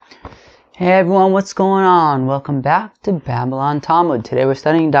Hey everyone, what's going on? Welcome back to Babylon Talmud. Today we're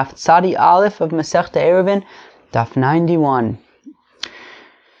studying Daf Tzadi Aleph of Masechta Eruvin, Daf 91.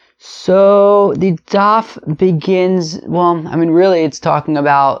 So the Daf begins, really it's talking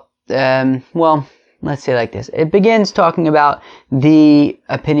about, let's say like this. It begins talking about the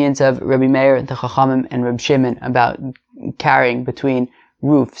opinions of Rabbi Meir, the Chachamim, and Rabbi Shimon about carrying between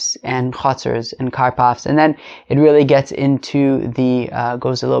roofs and chatzers and karpafs, and then it really gets into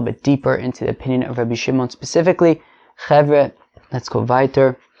goes a little bit deeper into the opinion of Rabbi Shimon specifically. Chevre, let's go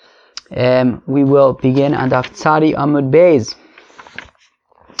weiter. We will begin on Daf Tzadi Amud Beis.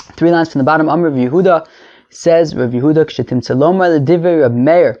 3 lines from the bottom. Amr Rav Yehuda says, Rav Yehuda kshetim tzalomar l'divrei Rav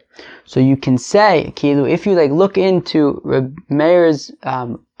Meir. So you can say, if you look into Rav Meir's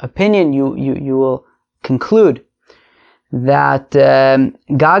opinion, you will conclude that Gagin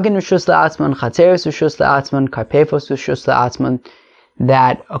Rishus La'atzman, Chatzeres Rishus La'atzman, Karpefos Rishus La'atzman,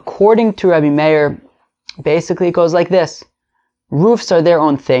 that according to Rabbi Meir, basically it goes like this. Roofs are their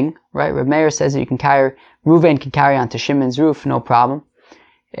own thing, right? Rabbi Meir says that Reuven can carry onto Shimon's roof, no problem.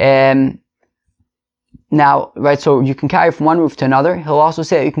 Now, right, so you can carry from one roof to another. He'll also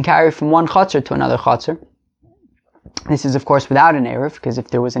say that you can carry from one Chatzer to another Chatzer. This is, of course, without an Erev, because if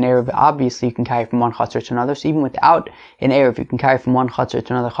there was an Erev, obviously you can carry from one Chatzar to another. So even without an Erev, you can carry from one Chatzar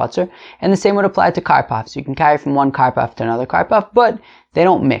to another Chatzar. And the same would apply to Karpaf. So you can carry from one Karpaf to another Karpaf, but they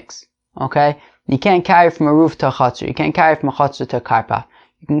don't mix, okay? You can't carry from a roof to a Chatzar. You can't carry from a Chatzar to a Karpaf.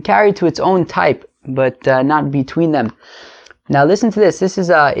 You can carry to its own type, but not between them. Now listen to this. This is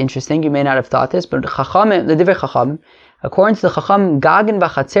interesting. You may not have thought this, but Chachamim, the Divrei Chachamim, according to the Chachamim, Gagin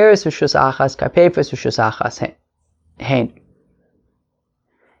v'Chatzeres v'Shus Achas, Karpefos v'Shus Achas.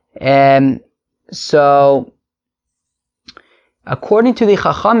 So, according to the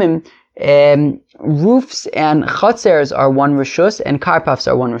Chachamim, roofs and chatzers are one rishus and karpafs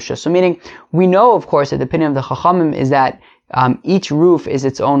are one rishus. So meaning, we know of course that the opinion of the Chachamim is that each roof is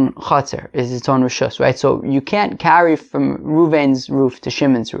its own chatzer, is its own rishus, right? So you can't carry from Reuven's roof to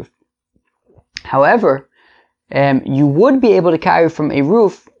Shimon's roof. However, you would be able to carry from a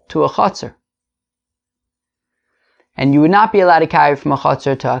roof to a chatzer. And you would not be allowed to carry from a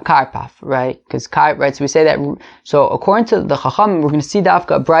chatzar to a karpaf, right? So we say that. So according to the Chacham, we're going to see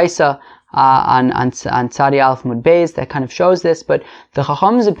Dafka Brisa on Tzadi Aleph Mud Beis that kind of shows this. But the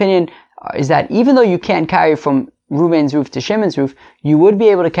Chacham's opinion is that even though you can't carry from Reuven's roof to Shimon's roof, you would be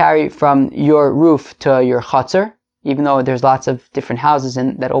able to carry from your roof to your chatzar, even though there's lots of different houses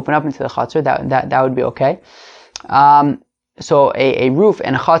that open up into the chatzar. That would be okay. So a roof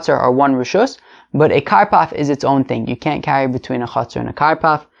and a chatzar are one rishus. But a karpaf is its own thing. You can't carry between a chatzar and a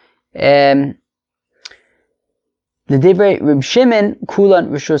karpaf. The divrei Reb Shimon, kulan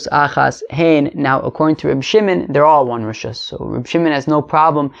rishus achas hein. Now, according to Reb Shimon, they're all one rishus. So Reb Shimon has no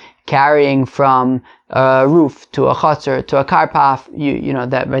problem carrying from a roof to a chatzar to a karpaf.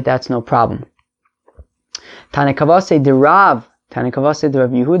 That's no problem. Tanakavase de Rav. Tanakavase de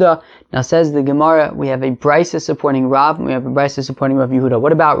Rav Yehuda. Now says the Gemara, we have a brisa supporting Rav, and we have a brisa supporting Rav Yehuda.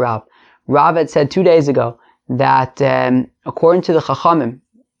 What about Rav? Rav had said 2 days ago that according to the Chachamim,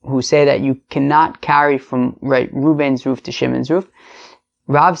 who say that you cannot carry from Reuven's roof to Shimon's roof,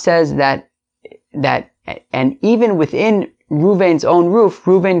 Rav says that and even within Reuven's own roof,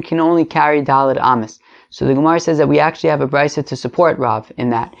 Reuven can only carry Daled Amas. So the Gemara says that we actually have a brisa to support Rav in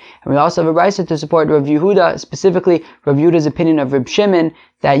that. And we also have a brisa to support Rav Yehuda, specifically Rav Yehuda's opinion of Reb Shimon,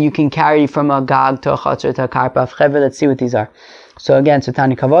 that you can carry from a Gag to a Chatzar to a Karpaf. Let's see what these are. So again,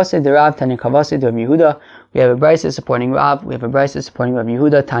 Tani Kavase de Rav, Tani Kavase de Rav Yehuda. We have a brisa supporting Rav. We have a brisa supporting Rav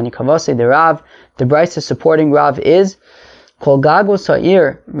Yehuda. Tani Kavase de Rav. The brisa supporting Rav is Kol Gago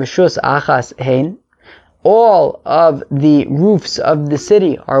Sa'ir Rishus Achas Hein. All of the roofs of the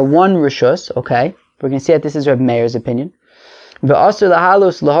city are one rishus. Okay, we're going to see that this is Reb Meir's opinion. Now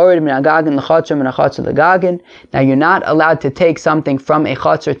you're not allowed to take something from a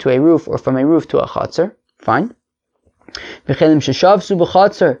chatzar to a roof or from a roof to a chatzar. Fine.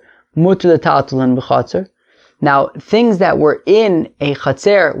 Now, things that were in a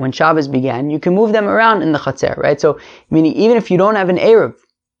chatzer when Shabbos began, you can move them around in the chatzer, right? So, meaning even if you don't have an Erev,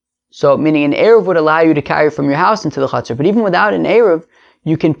 so meaning an Erev would allow you to carry from your house into the chatzer, but even without an Erev,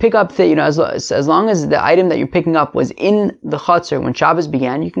 you can pick up as long as the item that you're picking up was in the chatzer when Shabbos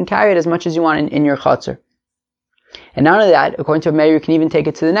began, you can carry it as much as you want in your chatzer. And not only that, according to Meir, you can even take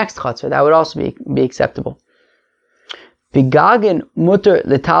it to the next chatzer. That would also be acceptable. Bigagin mutter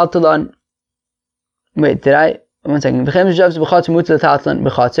letaltalan. Wait, did I? 1 second. Bigagin mutter letaltalan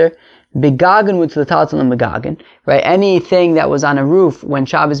b'chatzer. Bigagin mutter letaltalan b'gagin. Right? Anything that was on a roof when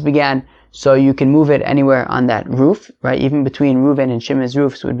Shabbos began, so you can move it anywhere on that roof, right? Even between Reuven and Shimon's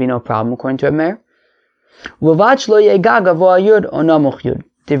roofs would be no problem, according to Reb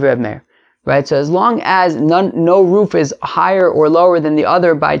Meir. Right, so as long as no roof is higher or lower than the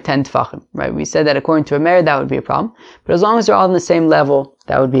other by 10 tefachim, right? We said that according to Reb Meir, that would be a problem. But as long as they're all on the same level,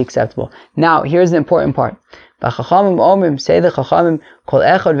 that would be acceptable. Now, here's the important part. Say the Chachamim, kol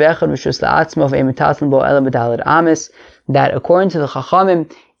echad ve'echad v'shus la'atzmo ve'emitaslim bo ela b'dalad amis, that according to the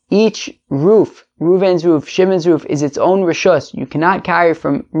Chachamim, each roof, Reuven's roof, Shimon's roof, is its own rishus. You cannot carry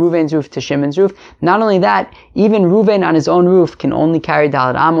from Reuven's roof to Shimon's roof. Not only that, even Reuven on his own roof can only carry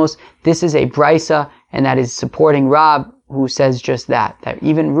Dalad Amos. This is a brisa, and that is supporting Rab, who says just that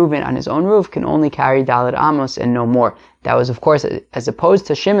even Reuven on his own roof can only carry Dalad Amos and no more. That was, of course, as opposed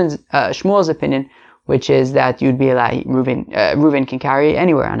to Shmuel's opinion, which is that you'd be allowed, Reuven can carry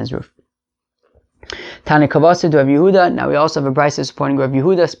anywhere on his roof. Tani Kavasa to Rav Yehuda. Now we also have a brisa supporting Rav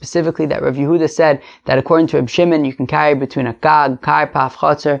Yehuda, specifically that Rav Yehuda said that according to Reb Shimon, you can carry between a gag, karpaf,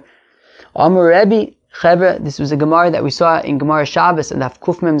 chotzer. Amar Rebbe, Chevra, this was a Gemara that we saw in Gemara Shabbos and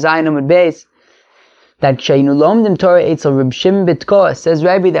Kuf Mem Zayin Amud Beis, that K'shayinu lomdim Torah etzel Reb Shimon b'Tkoa. Says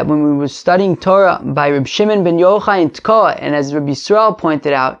Rebbe that when we were studying Torah by Reb Shimon ben Yochai in Tkoa, and as Rabbi Yisrael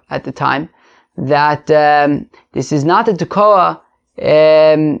pointed out at the time, that this is not the Tkoa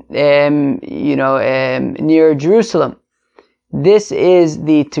near Jerusalem. This is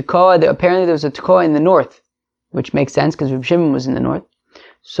the Tekoa. Apparently there was a Tekoa in the north, which makes sense because Reb Shimon was in the north.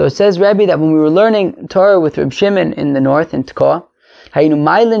 So it says Rebbe that when we were learning Torah with Reb Shimon in the north, in Tekoa, Hayinu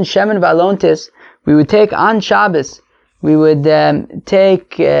Mailin Shemen Valontis, we would take on Shabbos, we would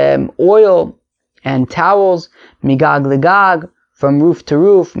take oil and towels, migag legag, from roof to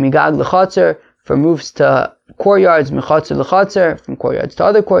roof, migag lechotzer, from roofs to courtyards, mechotzer lechotzer, from courtyards to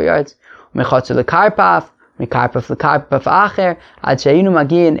other courtyards, mechotzer lekarpaf, mekarpaf lekarpaf acher, ad sheinu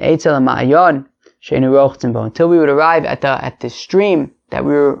magin eitzel ma'ayon, sheinu rochtzen bo, until we would arrive at the stream that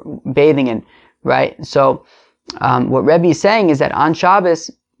we were bathing in, right? So, what Rebbe is saying is that on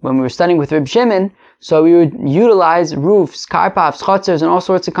Shabbos, when we were studying with Reb Shimon, so we would utilize roofs, karpafs, chotzers, and all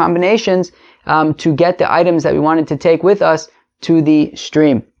sorts of combinations to get the items that we wanted to take with us to the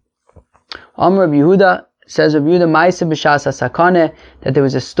stream. Amr Reb Yehuda, says Reb Yehuda Ma'aseh b'shas hasakane, that there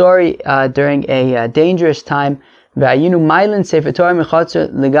was a story during a dangerous time. Ve'ayinu mailin sefer Torah mechotzer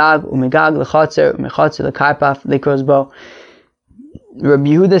legag umegag lechotzer umechotzer lekarpaf lekrosbo. Rabbi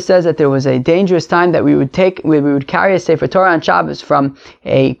Yehuda says that there was a dangerous time that we would carry a Sefer Torah on Shabbos from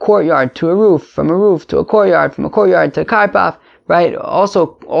a courtyard to a roof, from a roof to a courtyard, from a courtyard to a karpaf, right?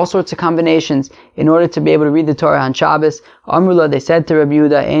 Also, all sorts of combinations in order to be able to read the Torah on Shabbos. Amrullah, they said to Rabbi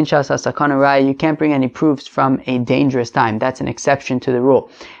Yehuda, Ein shas hasakana raya, you can't bring any proofs from a dangerous time. That's an exception to the rule.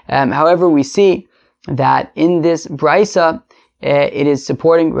 However, we see that in this brisa, it is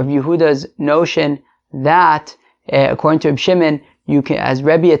supporting Rabbi Yehuda's notion that, according to Reb Shimon, you can, as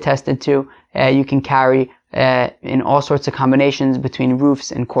Rebbe attested to, you can carry in all sorts of combinations between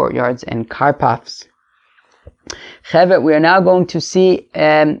roofs and courtyards and karpafs. Chevet, we are now going to see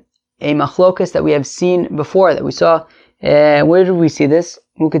a machlokas that we have seen before, that we saw. Where did we see this?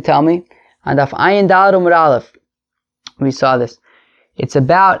 Who could tell me? On Daf Ayin Daled Amud Aleph, we saw this. It's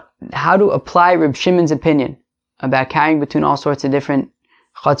about how to apply Reb Shimon's opinion about carrying between all sorts of different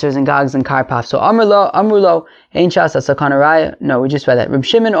chotzers and gags and karpaf. So Amrulo, Ein shas hasakana raya. No, we just read that. Reb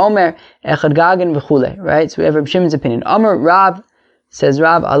Shimon Omer echad gagan v'chule. Right? So we have Reb Shimon's opinion. Amr Rav, says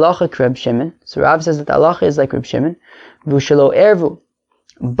Rav, alacha Reb Shimon. So Rav says that alacha is like Reb Shimon. V'shelo ervu.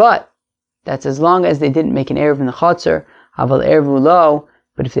 But that's as long as they didn't make an eruv in the chotzer. Aval ervu lo.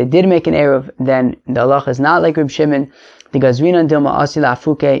 But if they did make an eruv, then the alacha is not like Reb Shimon. The gazrinan dilma asila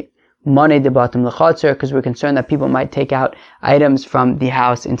afuke. Money the bottom the chotzer, because we're concerned that people might take out items from the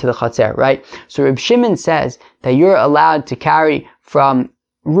house into the chotzer, right? So Reb Shimon says that you're allowed to carry from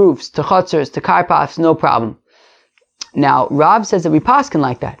roofs to chotzers to karpafs, no problem. Now, Rav says that we paskin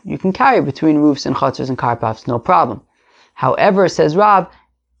like that. You can carry between roofs and chotzers and karpafs, no problem. However, says Rav,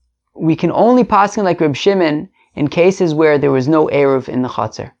 we can only paskin like Reb Shimon in cases where there was no eruv in the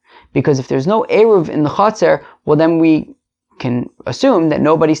chotzer. Because if there's no eruv in the chotzer, well then we can assume that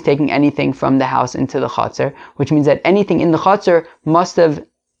nobody's taking anything from the house into the chotzer, which means that anything in the chotzer must have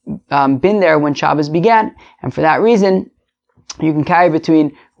been there when Shabbos began, and for that reason, you can carry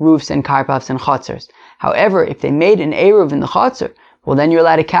between roofs and karpafs and chotzers. However, if they made an eruv in the chotzer, well then you're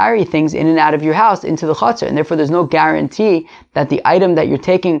allowed to carry things in and out of your house into the chotzer, and therefore there's no guarantee that the item that you're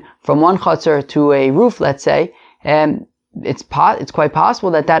taking from one chotzer to a roof, let's say, it's quite possible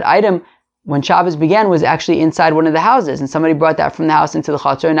that that item when Shabbos began was actually inside one of the houses, and somebody brought that from the house into the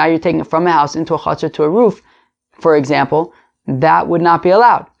chotzer, and now you're taking it from a house into a chotzer to a roof, for example. That would not be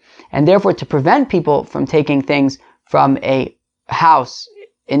allowed. And therefore, to prevent people from taking things from a house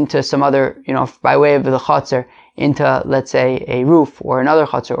into some other, by way of the chutzner, into, let's say, a roof or another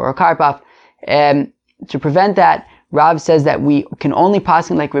chutzner or a karpaf, to prevent that, Rav says that we can only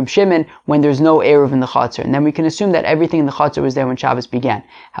paskin like Reb Shimon when there's no eruv in the chutzner, and then we can assume that everything in the chutzner was there when Shabbos began.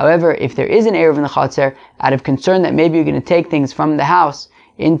 However, if there is an eruv in the chutzner, out of concern that maybe you're going to take things from the house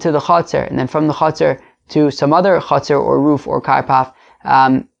into the chutzner, and then from the chutzner to some other chutzner or roof or karpaf,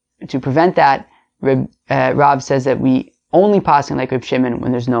 to prevent that, Rav says that we only paskin like Reb Shimon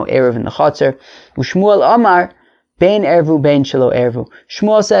when there's no eruv in the chutzner. Ushmuel Amar, bein ervu, bein shelo ervu.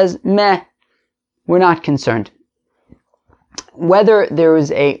 Shmuel says, meh, we're not concerned. Whether there is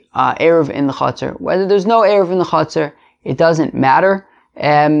a eruv in the chutzner, whether there's no eruv in the chutzner, it doesn't matter.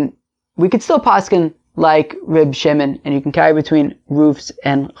 We could still paskin like Reb Shimon, and you can carry between roofs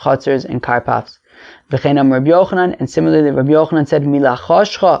and chutzers and karpafs. V'cheinam Reb Yochanan, and similarly Reb Yochanan said,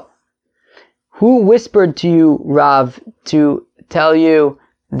 Milachashcha. Who whispered to you, Rav, to tell you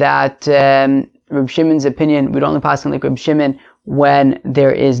that Reb Shimon's opinion would only paskin like Reb Shimon when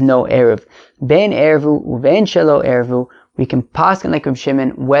there is no eruv? Bein ervu uvein shelo ervu. We can paskin like Reb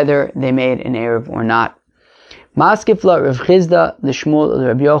Shimon whether they made an eruv or not. Maskifla Rav Chizda l'Shmuel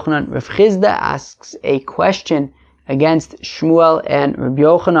Reb Yochanan. Rav Chizda asks a question against Shmuel and Reb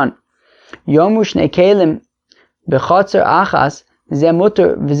Yochanan. Yomu shnei kelim b'chatzer achas zeh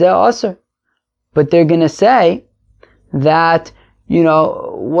muter v'zeh aser. But they're going to say that,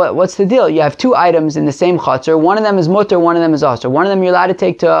 what's the deal? You have two items in the same chutzner. One of them is mutter, one of them is aser. One of them you're allowed to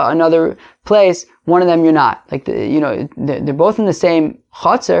take to another place, one of them you're not. Like, they're both in the same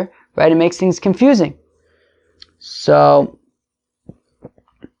chutzner, right? It makes things confusing. So,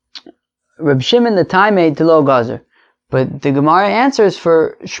 Reb Shimon the time made to lo gazer. But the Gemara answers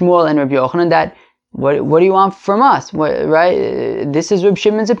for Shmuel and Reb Yochanan that, what do you want from us? Right? This is Reb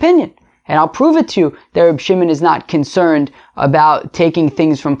Shimon's opinion. And I'll prove it to you that Reb Shimon is not concerned about taking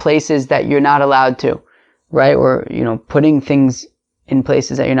things from places that you're not allowed to, right? Or, putting things in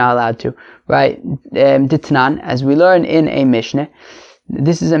places that you're not allowed to, right? Ditnan, as we learn in a Mishnah.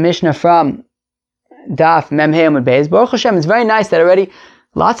 This is a Mishnah from Daf Mem Hey Amud Beis. Baruch Hashem, it's very nice that already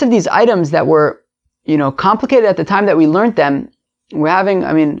lots of these items that were, complicated at the time that we learned them, we're having,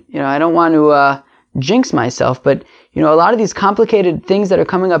 I don't want to jinx myself, but a lot of these complicated things that are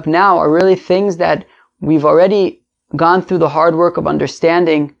coming up now are really things that we've already gone through the hard work of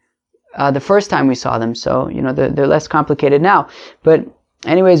understanding the first time we saw them. So, they're less complicated now. But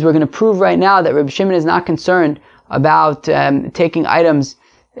anyways, we're going to prove right now that Reb Shimon is not concerned about taking items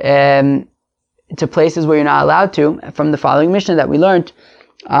to places where you're not allowed to, from the following Mishnah that we learned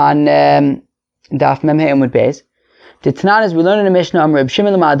on Daf Mem Hey Amud Beis. The Tanan, as we learn in the Mishnah, Reb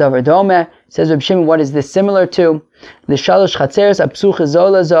Shimon l'ma'adavar domer, says Reb Shimon, what is this similar to? The shalosh chatzeres apsuches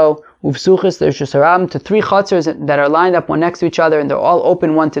zolazo uvsuches l'rishus harabim, to three chatzers that are lined up one next to each other, and they're all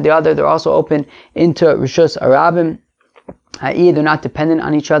open one to the other. They're also open into rishus harabim, i.e., they're not dependent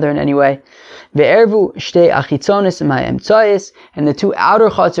on each other in any way. Ve'ervu shtei achitzonis ma'emtzoyis, and the two outer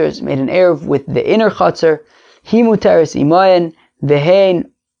chatzers made an eruv with the inner chatzer. Hi muteris imoyen vehein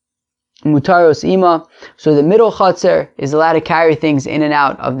mutaros ima. So the middle chutzner is allowed to carry things in and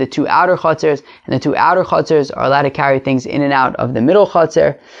out of the two outer chutzers, and the two outer chutzers are allowed to carry things in and out of the middle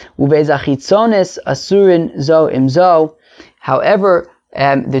chutzner. Ubezachitzonis asurin zo imzo. However,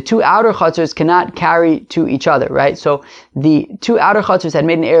 the two outer chutzers cannot carry to each other, right? So the two outer chutzers had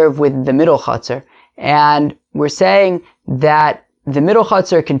made an eruv with the middle chutzner, and we're saying that the middle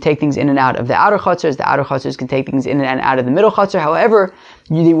chutzner can take things in and out of the outer chutzers. The outer chutzers can take things in and out of the middle chutzner. However,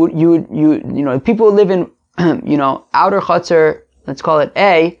 people who live in, outer chutzner, let's call it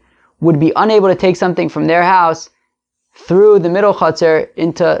A, would be unable to take something from their house through the middle chutzner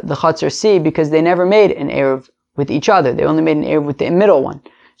into the chutzner C, because they never made an eruv with each other. They only made an eruv with the middle one.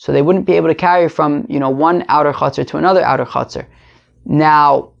 So they wouldn't be able to carry from, one outer chutzner to another outer chutzner.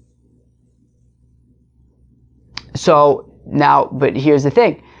 But here's the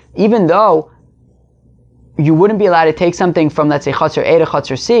thing. Even though you wouldn't be allowed to take something from, let's say, Chatzar A to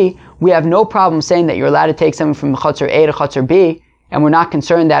Chatzar C, we have no problem saying that you're allowed to take something from Chatzar A to Chatzar B, and we're not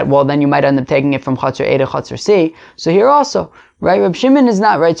concerned that, then you might end up taking it from Chatzar A to Chatzar C. So here also, right, Reb Shimon is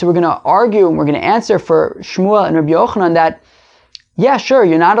not, right, so we're going to argue and we're going to answer for Shmuel and Reb Yochanan that, yeah, sure,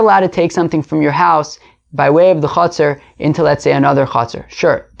 you're not allowed to take something from your house by way of the Chatzar into, let's say, another Chatzar.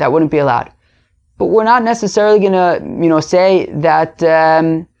 Sure, that wouldn't be allowed. But we're not necessarily going to, say that,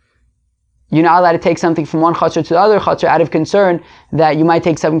 you're not allowed to take something from one chutzner to the other chutzner out of concern that you might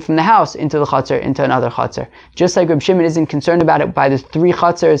take something from the house into the chutzner, into another chutzner. Just like Reb Shimon isn't concerned about it by the 3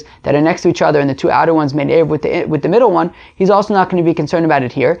 chutzers that are next to each other and the 2 outer ones made erev with the middle one, he's also not going to be concerned about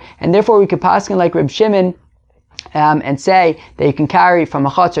it here. And therefore we could paskin like Reb Shimon and say that you can carry from a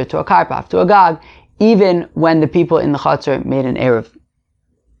chutzner to a karpaf to a gag, even when the people in the chutzner made an erev.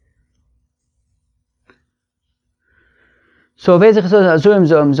 So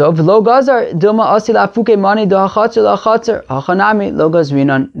v'lo gazar dilma asi lafuke mani da chatzer la chatzer hachanami lo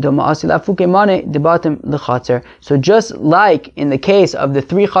gazrinan dilma asi lafuke mani debatim lechatzer. So just like in the case of the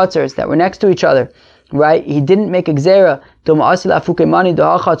 3 chatzers that were next to each other, right? He didn't make a gzera dilma asi lafuke mani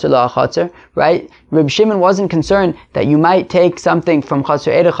da chatzer la chatzer, right? Reb Shimon wasn't concerned that you might take something from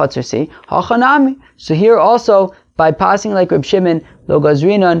chatzer A to chatzer C. Hachanami. So here also by passing like Reb Shimon lo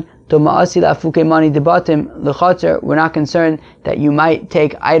gazrinan. We're not concerned that you might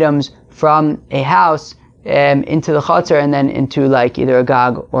take items from a house into the chutzner and then into like either a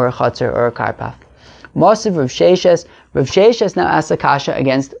gag or a chutzner or a karpaf. Mosiv Rav Sheshes now asks a kasha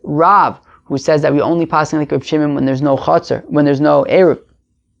against Rav, who says that we only pass like Rav Shimon when there's no chutzner, when there's no eruv.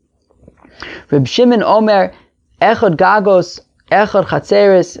 Rav Shimon Omer echad gagos, echad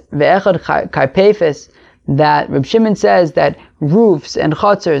chatzeres, ve'echad karpefes. That Reb Shimon says that roofs and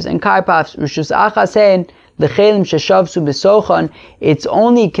chutzers and karpafs, rishus achasein lechelim sheshavsu besochan, it's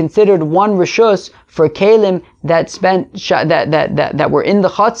only considered one rishus for kelim that spent that were in the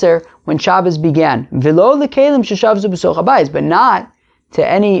chutzer when Shabbos began. Velo lekelim sheshavsu besochan bayis, but not to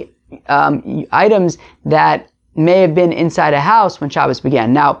any items that may have been inside a house when Shabbos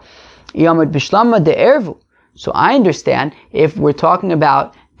began. Now, yomad bishlama de ervu. So I understand if we're talking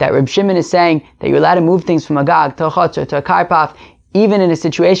about that Reb Shimon is saying that you're allowed to move things from a gag to a chutzner to a karpaf, even in a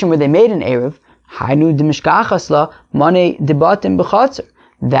situation where they made an eruv. Hainu demishkachasla mane debatim b'chutzner.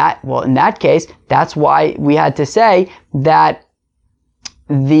 That, well, in that case, that's why we had to say that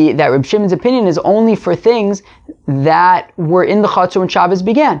that Reb Shimon's opinion is only for things that were in the chutzner when Shabbos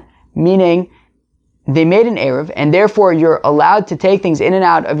began, meaning they made an eruv, and therefore you're allowed to take things in and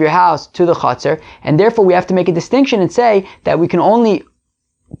out of your house to the chutzner, and therefore we have to make a distinction and say that we can only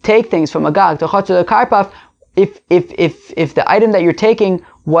take things from a gag to chutzner to a karpaf if the item that you're taking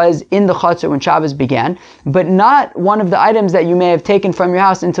was in the chutzner when Shabbos began, but not one of the items that you may have taken from your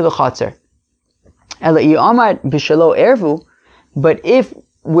house into the chutzner. But if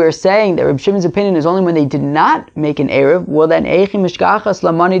we're saying that Reb Shimon's opinion is only when they did not make an eruv, well then eichi mishkachas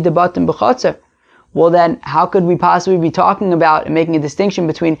lamani debatim b'chutzner. Well then, how could we possibly be talking about and making a distinction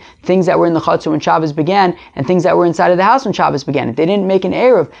between things that were in the chutzner when Shabbos began and things that were inside of the house when Shabbos began? If they didn't make an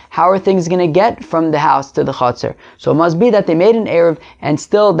eruv, how are things going to get from the house to the chutzner? So it must be that they made an eruv, and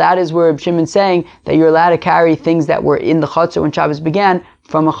still that is where Reb Shimon's saying that you're allowed to carry things that were in the chutzner when Shabbos began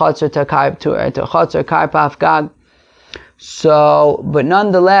from a chutzner to a chutzner, karpaf, gag. So, but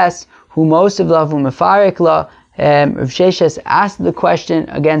nonetheless, hu mosiv la hu mefarek la. Rav Sheshes asked the question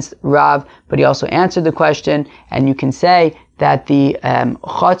against Rav, but he also answered the question, and you can say that the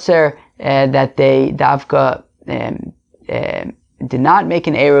chutzner that they davka did not make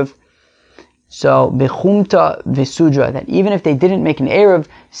an eruv. So bechumta v'sudra, that even if they didn't make an eruv,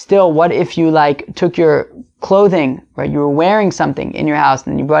 still, what if you like took your clothing, right? You were wearing something in your house,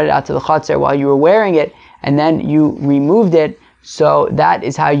 and you brought it out to the chutzner while you were wearing it, and then you removed it. So that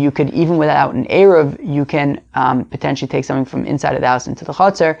is how you could, even without an eruv, you can potentially take something from inside of the house into the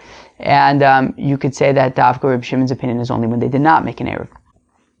chutzner, and you could say that Davka Reb Shimon's opinion is only when they did not make an eruv.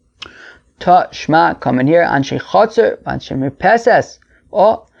 Ta shma, come in here, anshe chutzner, anshe mirpeses.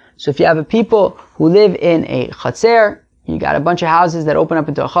 Oh, so if you have a people who live in a chutzner, you got a bunch of houses that open up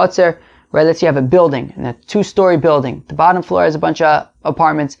into a chutzner, right? Let's say you have a building, and a 2-story building. The bottom floor has a bunch of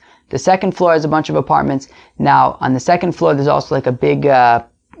apartments. The second floor has a bunch of apartments. Now, on the second floor, there's also like a big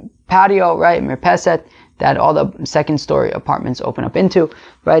patio, right, mirpeset, that all the second-story apartments open up into,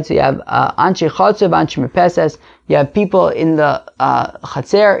 right? So you have anshe chutzner, anshe mirpeses. You have people in the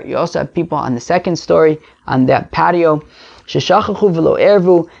chutzner. You also have people on the second story, on that patio. Sheshachachu v'lo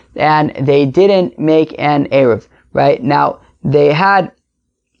ervu, and they didn't make an eruv, right? Now, they had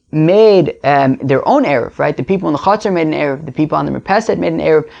made their own eruv, right? The people in the chutzner made an eruv, the people on the mirpeset made an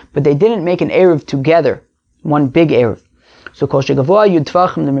eruv, but they didn't make an eruv together, one big eruv. So kol shegavoa yud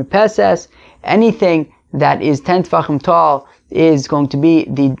tfachim the mirpeses, anything that is 10 tfachim tall is going to be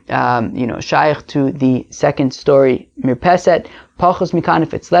the shaykh to the second story mirpeset. Pachos mikan,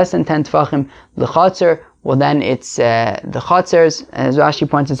 if it's less than 10 tfachim the chutzner, well then it's the chutzers, as Rashi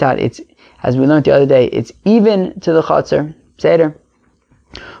points us out, it's, as we learned the other day, it's even to the chutzner. Seder.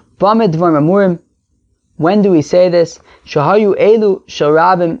 Now When do we say this? Shahayu elu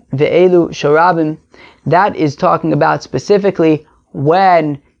sharabim ve'elu sharabim. That is talking about specifically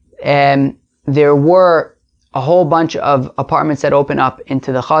when there were a whole bunch of apartments that open up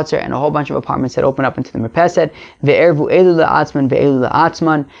into the Chatzar and a whole bunch of apartments that open up into the Merpeset. Ve'ervu elu la'atzman ve'elu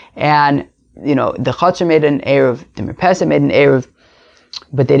la'atzman. And, the Chatzar made an Erev, the Merpeset made an Erev,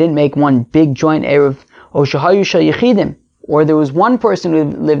 but they didn't make one big joint Erev. O shahayu shal yechidim. Or there was one person who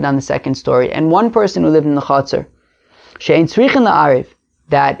lived on the second story and one person who lived in the Chatzar. She'ein tzrichin la'ariv.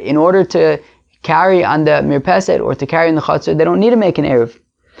 That in order to carry on the Merpeset or to carry in the Chatzar, they don't need to make an Erev.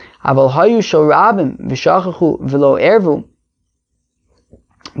 Aval hayu shorabim v'shachachu v'lo ervu.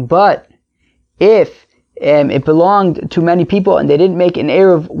 But if it belonged to many people and they didn't make an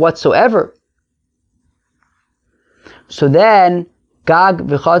erev whatsoever, so then gag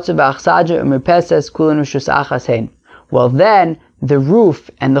v'chatzer v'achsadja u'merpeses kulan u'shus achas hein. Well, then the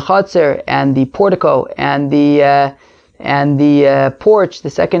roof and the chatzar and the portico and the porch, the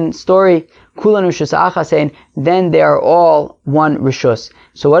second story, kulan u'shus achas hein, then they are all one rishus.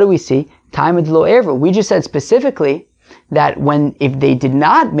 So what do we see? Time of lo erev. We just said specifically that if they did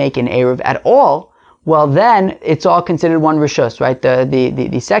not make an erev at all, well then it's all considered one rishus, right?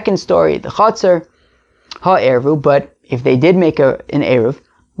 The second story, the chatzar, ha erevu. But if they did make an erev,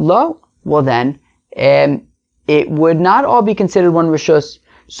 lo, well then it would not all be considered one rishus.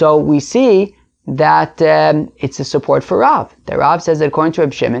 So we see that it's a support for Rav. That Rav says that according to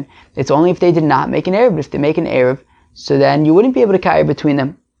Reb Shimon, it's only if they did not make an erev. If they make an erev, so then you wouldn't be able to carry between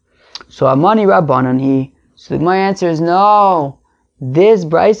them. So Amani Rabbanon So my answer is no. This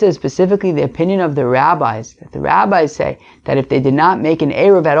brisa is specifically the opinion of the rabbis. That the rabbis say that if they did not make an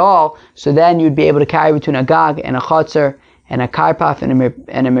erev at all, so then you'd be able to carry between a gag and a chatzar and a karpaf and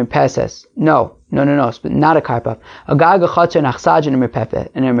a merpeses. No, not a karpaf. A gag, a chatzar, and a chsaj and a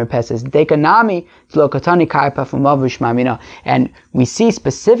merpeses. Dekanami tlokatani karpaf umavush mamina. And we see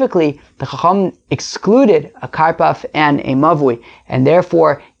specifically the Chacham excluded a karpaf and a mavui, and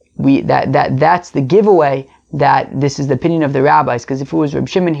therefore that's the giveaway that this is the opinion of the rabbis. Because if it was Reb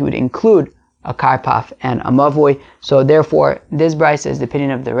Shimon, he would include a karpaf and a mavui. So therefore, this brisa is the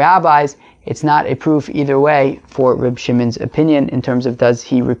opinion of the rabbis. It's not a proof either way for Reb Shimon's opinion in terms of does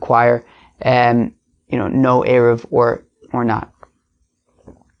he require, no erev or not.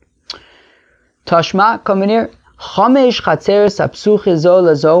 Tashma Kamanir Chamesh Chatzeres Apsuchis Zo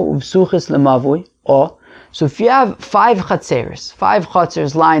Lazo Upsuchis Lemavui. So if you have 5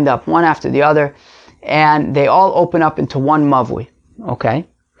 chatzers lined up one after the other, and they all open up into one mavui, okay?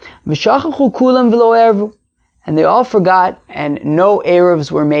 V'shachachu kulam v'lo ervu, and they all forgot, and no erevs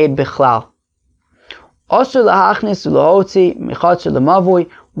were made bichlal. Osur lahachnis u'lohotzi michatzer lemavui.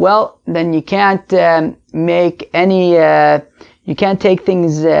 Well, then you can't make any. You can't take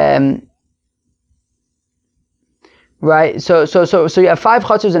things. Right, so you have 5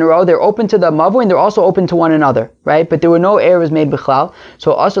 chatzers in a row. They're open to the mavui and they're also open to one another, right? But there were no erevs made bichlal.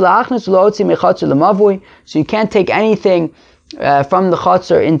 So asur la'achnis u'lohotzi michatzer lemavui. So you can't take anything from the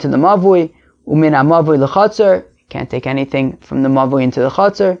chatzar into the mavui. Umin ha'mavui l'chatzar. You can't take anything from the mavui into the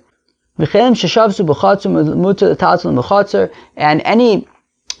chatzar. V'chelim sheshavsu b'chatzar mutar l'tatzal m'chatzar. And any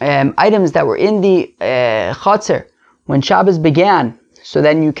items that were in the chatzar when Shabbos began, so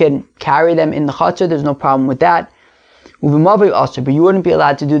then you can carry them in the chatzar. There's no problem with that. Uv'mavui also, but you wouldn't be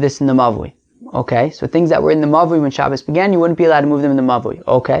allowed to do this in the mavui. Okay, so things that were in the mavui when Shabbos began, you wouldn't be allowed to move them in the mavui.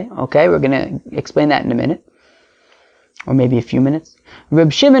 Okay, we're going to explain that in a minute. Or maybe a few minutes.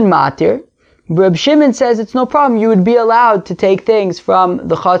 Reb Shimon matir. Reb Shimon says it's no problem. You would be allowed to take things from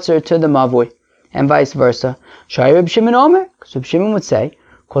the chatzar to the mavui, and vice versa. Shai Reb Shimon Omer. So Reb Shimon would say,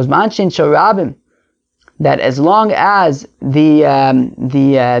 "Kos manchin sharabim," that as long as these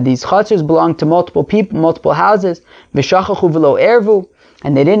chatzars belong to multiple people, multiple houses, v'shachachu v'lo ervu,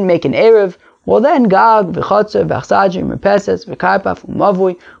 and they didn't make an erev, well then gag v'chatzar v'achsajim v'peses v'karpaf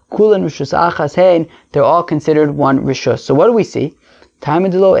v'mavui kulan rishus achas hein, they're all considered one rishus. So what do we see? Time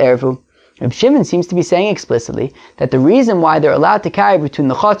of the lo ervu. Reb Shimon seems to be saying explicitly that the reason why they're allowed to carry between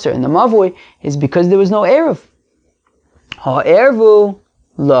the chatzar and the mavui is because there was no erev. Ha ervu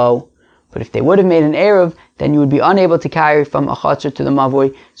lo. But if they would have made an erev, then you would be unable to carry from a chatzar to the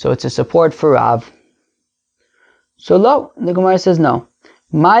mavui. So it's a support for Rav. So lo, the Gemara says no.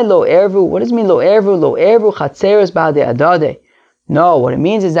 My lo ervu. What does it mean lo ervu? Lo ervu chatzeres ba'adei adade. No, what it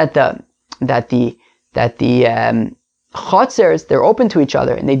means is that the chatzers, they're open to each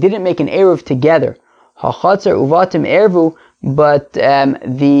other and they didn't make an erev together. Ha chatzar uvatim ervu,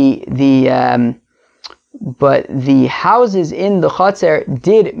 but the houses in the chatzar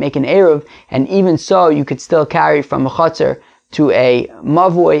did make an erev, and even so, you could still carry from a chatzar to a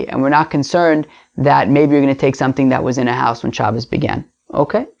mavui, and we're not concerned that maybe you're going to take something that was in a house when Shabbos began.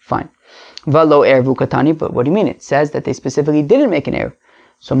 Okay, fine. V'lo ervu katani, but what do you mean? It says that they specifically didn't make an eruv.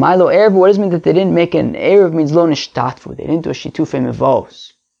 So my lo ervu, what does it mean that they didn't make an eruv? Means lo nishtatfu. They didn't do a shitufei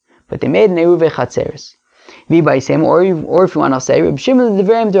mevos, but they made an eruv chatzeres. Or if you want to say, Reb Shimon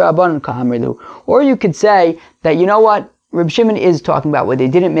l'divrayim d'Rabbanan ka'amrilu. Or you could say that, you know what, Reb Shimon is talking about where they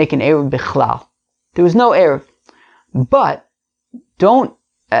didn't make an eruv bichlal. There was no eruv. But don't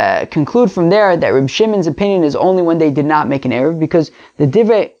conclude from there that Reb Shimon's opinion is only when they did not make an eruv, because the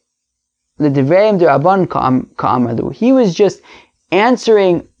divrayim d'Rabbanan ka'amrilu, he was just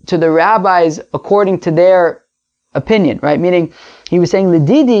answering to the rabbis according to their opinion, right? Meaning, he was saying,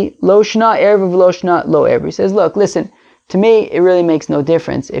 L'didi, lo shna erev, lo shna lo erev. He says, look, listen, to me, it really makes no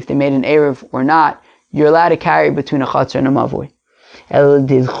difference if they made an erev or not. You're allowed to carry between a chatzar and a mavui. El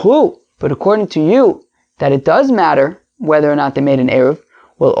didchu, but according to you, that it does matter whether or not they made an erev.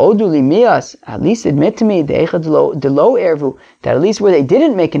 Well, odu li mias, at least admit to me, de'echa de lo erevu, that at least where they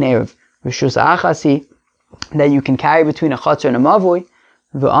didn't make an erev, rishus achasi, that you can carry between a chatzar and a mavui,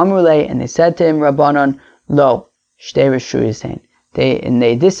 v'amrulei, and they said to him, Rabbanon, lo, shtei rishuyasein.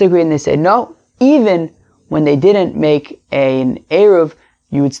 They disagree and they say, no, even when they didn't make an eruv,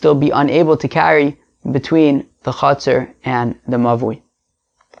 you would still be unable to carry between the chatzar and the mavui.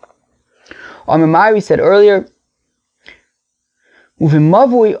 Amimai, said earlier,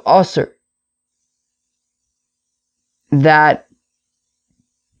 uvimavui aser, that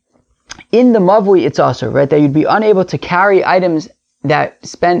in the mavui it's aser, right? That you'd be unable to carry items that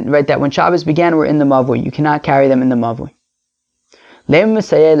when Shabbos began were in the mavui. You cannot carry them in the mavui.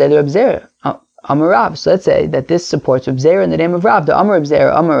 Amarav. So let's say that this supports Reb Zera in the name of Rav. The Amar Reb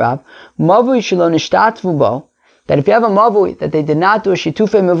Zera, Amarav, mavui shelo nishtatvu bo, that if you have a mavui that they did not do a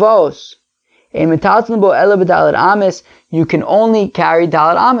shitufei mevos, you can only carry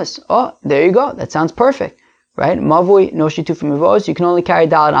dalat amos. Oh, there you go. That sounds perfect, right? Mavui no shitufei mevos, you can only carry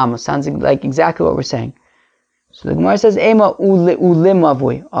dalat amos. Sounds like exactly what we're saying. So the Gemara says, Ema ulim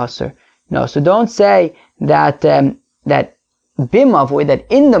mavui aser. No, so don't say that that bimavui, that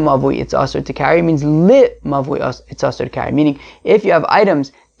in the mavui it's aser to carry, means li mavui it's aser to carry. Meaning, if you have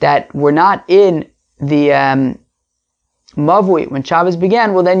items that were not in the mavui when Shabbos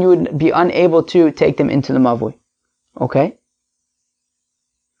began, well then you would be unable to take them into the mavui. Okay?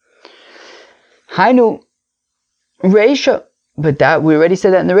 Hainu reisha. But that we already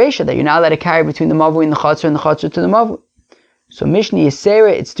said that in the Reisha, that you're not allowed to carry between the mavui and the chatzar to the mavui. So Mishnah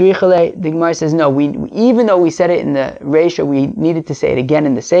Yisera, it's Tuichale. The Gemara says no. Even though we said it in the Reisha, we needed to say it again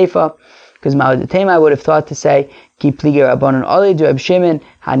in the Seifa, because Ma'od I would have thought to say Ki Pligi Rabbanon Ali Du Reb Shimon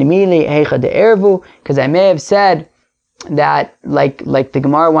Hanimili Heicha De Ervu, because I may have said that, like the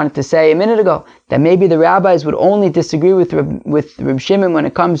Gemara wanted to say a minute ago, that maybe the rabbis would only disagree with Reb Shimon when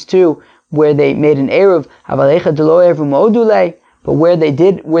it comes to where they made an eruv, but where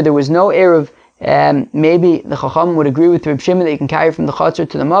there was no eruv, maybe the Chacham would agree with Reb Shimon that you can carry from the chatzar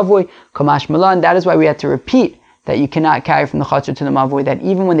to the mavui, kamash malan. That is why we had to repeat that you cannot carry from the chatzar to the mavui, that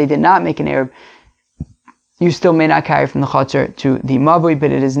even when they did not make an eruv, you still may not carry from the chatzar to the mavui,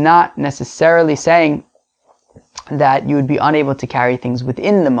 but it is not necessarily saying that you would be unable to carry things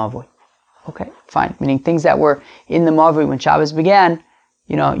within the mavui. Okay, fine. Meaning things that were in the mavui when Shabbos began,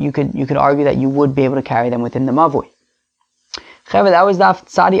 you could argue that you would be able to carry them within the mavui. That was Daf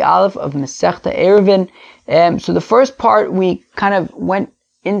Tzadi Aleph of Masechta Eruvin. So the first part we kind of went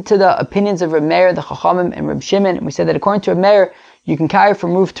into the opinions of Reb Meir, the Chachamim, and Reb Shimon, and we said that according to Reb Meir, you can carry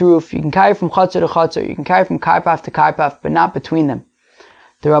from roof to roof, you can carry from chatzar to chatzar, you can carry from karpaf to karpaf, but not between them.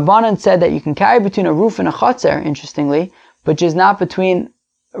 The Rabbanan said that you can carry between a roof and a chatzar, interestingly, but just not between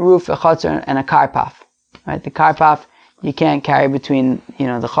a roof, a chatzar, and a karpaf. Right? The karpaf you can't carry between,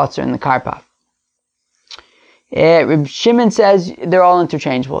 the chatzar and the karpaf. Reb Shimon says they're all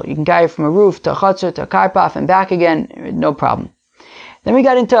interchangeable. You can carry from a roof to a chatzar to a karpaf and back again, no problem. Then we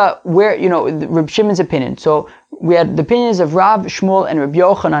got into where, Reb Shimon's opinion. So we had the opinions of Rav, Shmuel, and Reb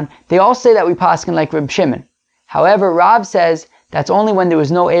Yochanan. They all say that we paskin like Reb Shimon. However, Rav says that's only when there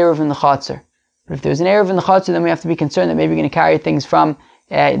was no eruv in the chatzar. But if there was an eruv in the chatzar, then we have to be concerned that maybe you're going to carry things from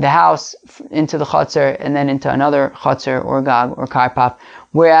the house into the chatzar and then into another chatzar or gag or karpaf.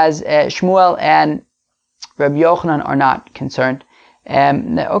 Whereas Shmuel and Reb Yochanan are not concerned.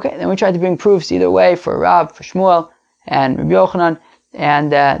 Okay, then we tried to bring proofs either way for Rav, for Shmuel, and Reb Yochanan,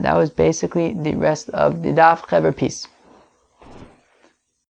 and that was basically the rest of the Daf. Chaver, peace.